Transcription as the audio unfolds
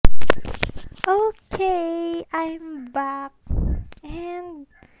Okay, I'm back. And,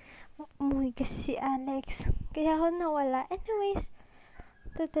 umuwi kasi si Alex. Kaya ako nawala. Anyways,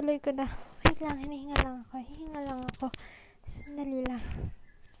 tutuloy ko na. Wait lang, hinihinga lang ako. Sandali lang.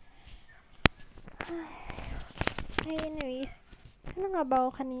 Okay, anyways. Ano nga ba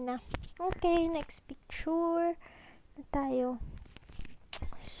ako kanina? Okay, next picture na tayo.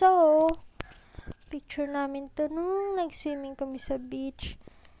 So, picture namin to nung nag-swimming kami sa beach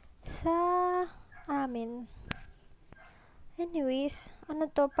sa amin. Anyways, ano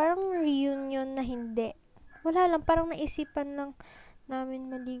to, parang reunion na hindi. Wala lang, parang naisipan lang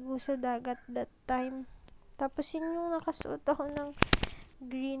namin maligo sa dagat that time. Tapos yun yung nakasuot ako ng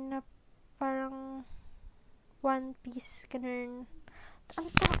green na parang one piece, ganun. Ang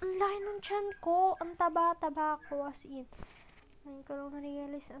laki ng tiyan ko, ang taba-taba ko, as in. Ngayon ko lang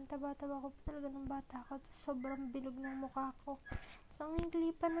na-realize, ang taba-taba ko pa talaga ng bata ko. Tapos sobrang bilog ng mukha ko. Tapos ang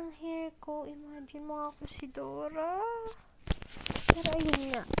hingli pa ng hair ko. Imagine mo ako si Dora. Pero ayun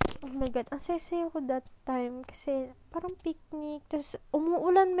nga. Oh my God, ang saya ko that time. Kasi parang picnic. Tapos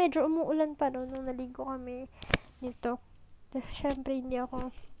medyo umuulan pa no, nung naligo kami nito. Tapos syempre hindi ako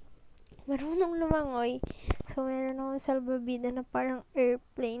marunong lumangoy. So meron akong salbabida na parang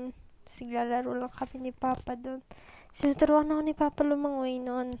airplane. Tapos naglalaro lang kami ni Papa doon. So turuan ako ni Papa lumangoy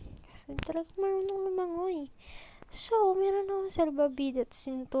noon. Kasi talagang marunong lumangoy. So, meron akong salbabida. Tapos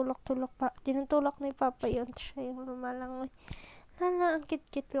tinutulak ni Papa yun. Siya yung lumalangoy. Ang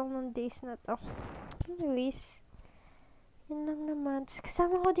kit-kit lang ng days na to. Anyways, yun lang naman. Tapos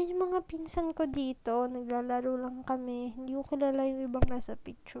kasama ko din yung mga pinsan ko dito. Naglalaro lang kami. Hindi ko kilala yung ibang nasa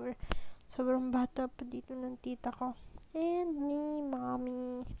picture. Sobrang bata pa dito ng tita ko. And ni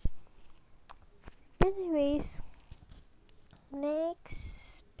mommy. Anyways,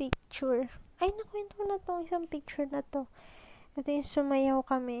 next picture. Ay, nakwento ko na tong isang picture na to. Ito yung sumayaw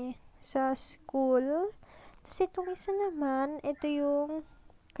kami sa school. Tapos itong isa naman, ito yung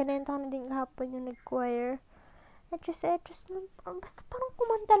kanenta ko na din kahapon yung nag-choir. Basta parang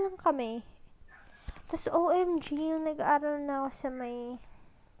kumanta lang kami. Tapos OMG, yung nag-aaral na ako sa may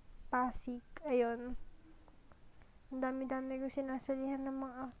Pasig. Ayun. Ang dami-dami ko sinasalihan ng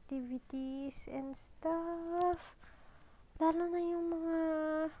mga activities and stuff. Lalo na yung mga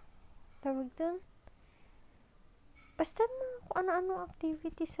tawag dun. Basta kung ano-ano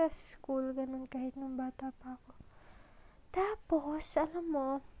activity sa school, ganun kahit nung bata pa ako. Tapos, alam mo,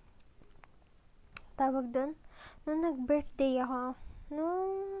 tawag dun, nung nag-birthday ako,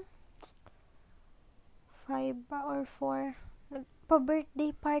 nung 5 ba or 4,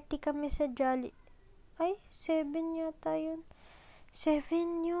 nagpa-birthday party kami sa Jolly. Ay, 7 yata yun. 7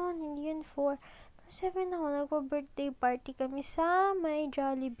 yun, hindi yun 4. 7 ako, nagpa-birthday party kami sa may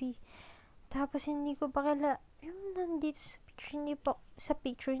Jollibee. Tapos hindi ko pa kilala, yung nandito sa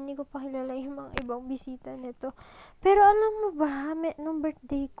picture, hindi ko pa kilala yung mga ibang bisita nito. Pero alam mo ba, nung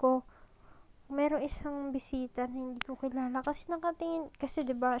birthday ko, merong isang bisita na hindi ko kilala. Kasi nakatingin, kasi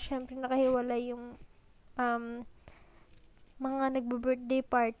diba, syempre nakahiwalay yung mga nagba-birthday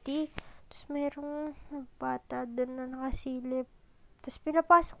party. Tapos merong bata doon na nakasilip. Tapos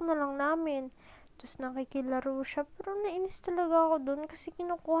pinapasok na lang namin. Tapos nakikilaro siya. Pero nainis talaga ako doon kasi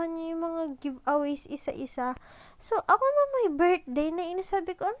kinukuha niya yung mga giveaways isa-isa. So, ako na may birthday, nainis.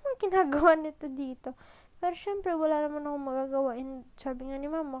 Sabi ko, ano ginagawa nito dito? Pero syempre, wala naman akong magagawa. And sabi nga ni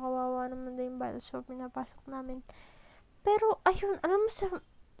mama, kawawa naman daw yung bata. So, pinapasok namin. Pero, ayun, alam mo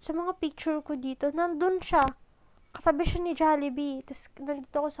sa mga picture ko dito, nandun siya. Katabi siya ni Jollibee. Tapos,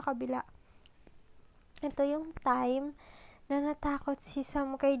 nandito ako sa kabila. Ito yung time na natakot si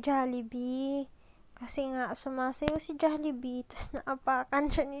Sam kay Jollibee. Kasi nga, sumasayaw si Jollibee, tapos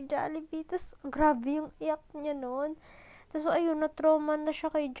naapakan siya ni Jollibee, tapos grabe yung iyak niya noon. Tapos ayun, na-trauma na siya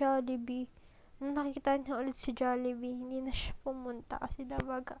kay Jollibee. Nung nakikita niya ulit si Jollibee, hindi na siya pumunta kasi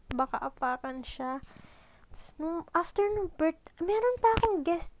baka apakan siya. Tapos after nung meron pa akong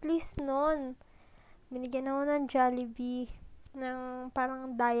guest list noon. Binigyan ako ng Jollibee ng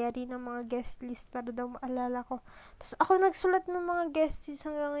parang diary ng mga guest list para daw maalala ko. Tapos ako nagsulat ng mga guest list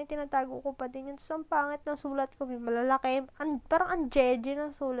hanggang ngayon tinatago ko pa din yun. Tapos ang pangit ng sulat ko, may malalaki. Parang ang jeje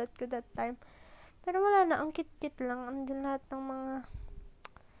ng sulat ko that time. Pero wala na, ang kit-kit lang. Andun lahat ng mga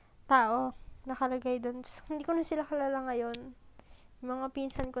tao nakalagay doon. Hindi ko na sila kalala ngayon. Yung mga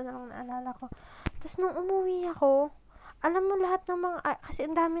pinsan ko na lang naalala ko. Tapos nung umuwi ako, alam mo lahat ng mga, kasi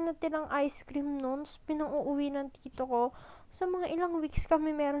ang dami na tilang ice cream noon. Tapos pinang-uuwi ng tito ko. So, mga ilang weeks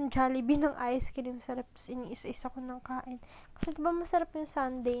kami meron Jollibee ng ice cream. Sarap. Iniisa-isa ko ng kain. Kasi diba masarap yung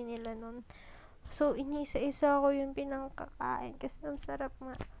sundae nila nun. So, iniisa-isa ko yung pinangkakain. Kasi ang sarap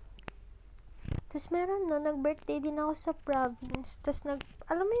nga. Tapos meron nag-birthday din ako sa province. Tapos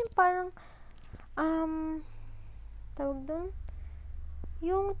alam mo yung parang tawag dun,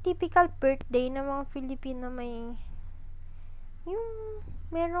 yung typical birthday ng mga Filipino, may yung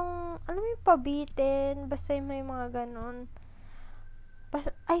merong, alam mo yung pabitin, basta yung may mga ganon.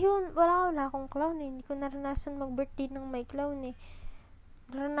 Ayun, wala akong clown eh. Hindi ko naranasan mag-birthday ng may clown eh.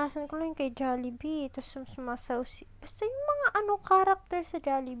 Naranasan ko lang kay Jollibee. Tapos sumasaw basta yung mga character sa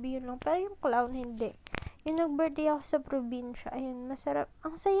Jollibee, yun lang. Pero yung clown, hindi. Yung nag-birthday ako sa probinsya, ayun, masarap.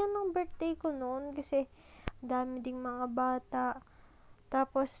 Ang saya ng birthday ko noon kasi dami ding mga bata.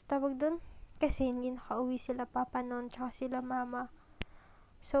 Tapos, tawag dun, kasi hindi nakauwi sila papa noon, tsaka sila mama.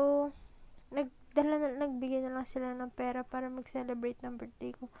 So, nagbigay na lang sila ng pera para mag-celebrate ng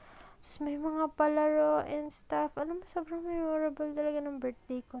birthday ko. Tapos may mga palaro and stuff. Alam mo, sobrang memorable talaga ng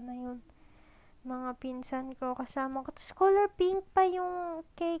birthday ko na yun. Mga pinsan ko, kasama ko. Tapos color pink pa yung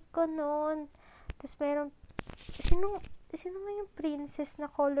cake ko noon. Tapos meron, sino nga yung princess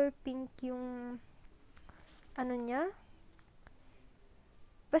na color pink yung, niya?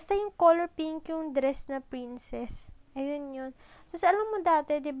 Basta yung color pink yung dress na princess. Ayun yun. Tapos alam mo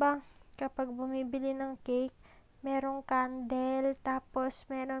dati, diba, kapag bumibili ng cake, merong candle, tapos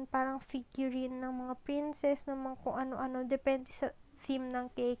meron parang figurine ng mga princess, ng mga kung ano-ano, depende sa theme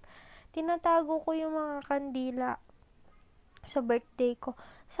ng cake. Tinatago ko yung mga kandila sa birthday ko.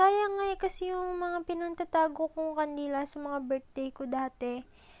 Sayang nga kasi yung mga pinantatago kong kandila sa mga birthday ko dati,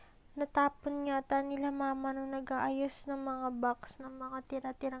 natapon yata nila mama nung nag-aayos ng mga box ng mga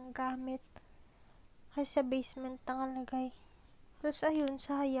tira-tirang gamit. Kasi sa basement nakalagay. Tapos, ayun,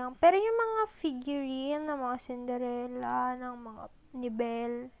 sayang. Pero yung mga figurine ng mga Cinderella, ng mga ni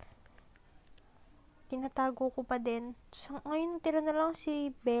Belle, tinatago ko pa din. So, ngayon, tira na lang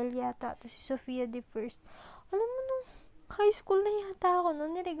si Belle yata. Tapos si Sofia the First. Alam mo, nung high school na yata ako,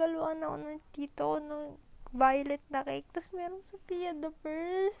 nung niregaluan ako ng tito ko ng violet na cake. Tapos merong Sofia the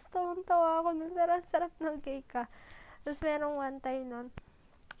First. Tawang-tawa ako nun. Sarap ng cake ka. Tapos merong one time nun,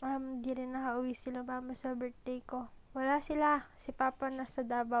 di rin nakauwi sila mama sa birthday ko. Wala sila. Si Papa nasa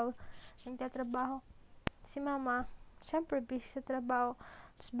Davao. Nagtatrabaho. Si Mama, syempre busy sa trabaho.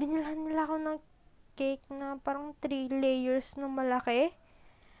 Tapos binilhan nila ako ng cake na parang 3 layers na malaki.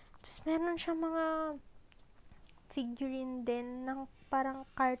 Tapos meron siya mga figurine din ng parang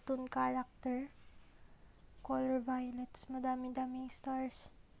cartoon character. Color violet. Tapos madami-daming stars.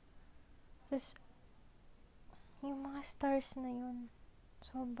 Tapos yung mga stars na yun,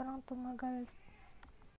 sobrang tumagal